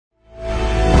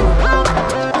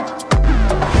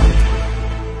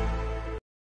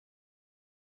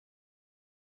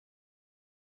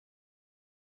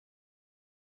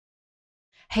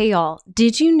Hey y'all,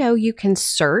 did you know you can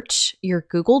search your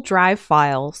Google Drive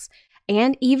files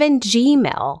and even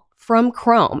Gmail from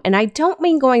Chrome? And I don't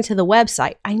mean going to the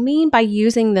website. I mean by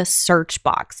using the search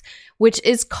box, which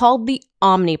is called the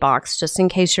Omnibox, just in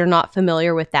case you're not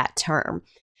familiar with that term.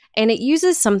 And it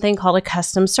uses something called a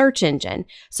custom search engine.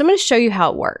 So I'm going to show you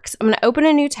how it works. I'm going to open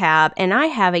a new tab and I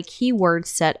have a keyword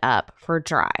set up for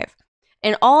Drive.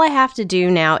 And all I have to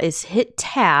do now is hit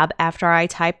tab after I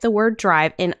type the word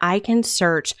Drive and I can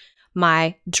search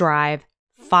my Drive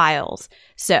files.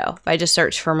 So if I just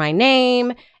search for my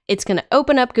name, it's going to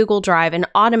open up Google Drive and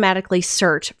automatically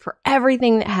search for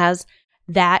everything that has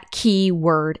that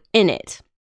keyword in it.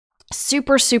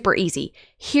 Super, super easy.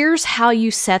 Here's how you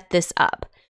set this up.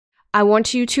 I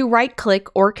want you to right click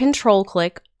or control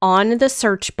click on the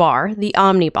search bar, the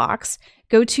Omnibox.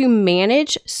 Go to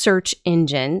Manage Search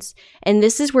Engines, and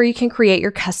this is where you can create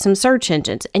your custom search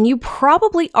engines. And you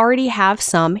probably already have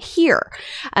some here.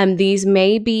 These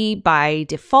may be by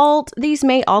default. These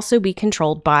may also be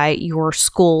controlled by your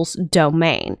school's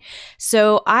domain.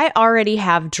 So I already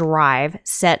have Drive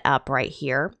set up right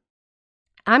here.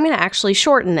 I'm going to actually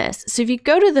shorten this. So if you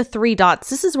go to the three dots,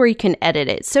 this is where you can edit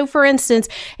it. So for instance,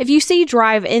 if you see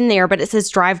Drive in there, but it says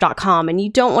drive.com and you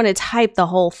don't want to type the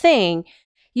whole thing,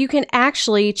 you can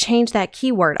actually change that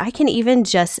keyword. I can even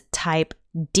just type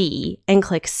D and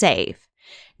click Save.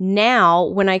 Now,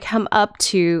 when I come up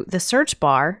to the search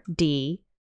bar, D,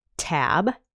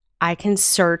 tab, I can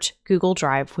search Google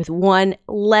Drive with one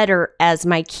letter as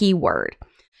my keyword.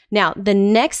 Now, the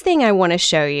next thing I want to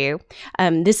show you,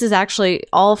 this is actually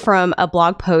all from a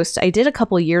blog post I did a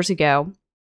couple years ago,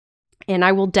 and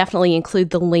I will definitely include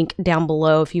the link down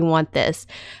below if you want this.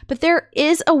 But there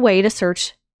is a way to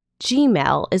search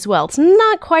Gmail as well. It's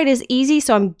not quite as easy,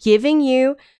 so I'm giving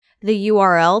you the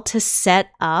URL to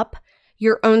set up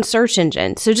your own search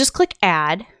engine. So just click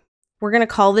Add. We're going to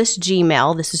call this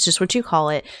Gmail. This is just what you call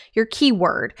it, your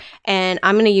keyword. And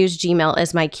I'm going to use Gmail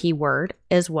as my keyword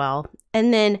as well.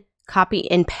 And then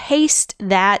copy and paste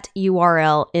that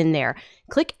URL in there.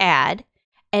 Click Add.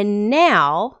 And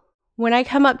now, when I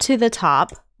come up to the top,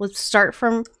 let's start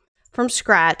from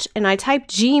scratch, and I type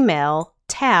Gmail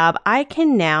tab, I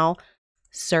can now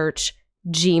search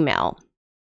Gmail.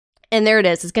 And there it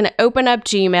is. It's going to open up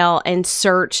Gmail and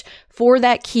search for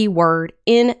that keyword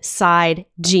inside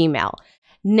Gmail.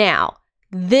 Now,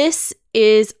 this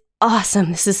is awesome.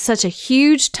 This is such a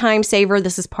huge time saver.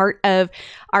 This is part of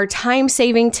our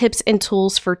time-saving tips and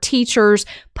tools for teachers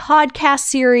podcast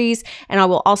series. And I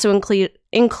will also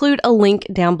include a link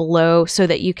down below so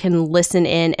that you can listen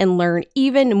in and learn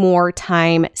even more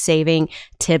time-saving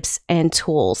tips and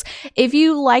tools. If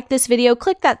you like this video,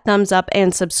 click that thumbs up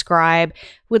and subscribe.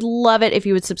 Would love it if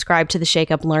you would subscribe to the Shake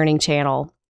Up Learning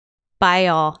channel. Bye,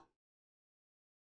 y'all.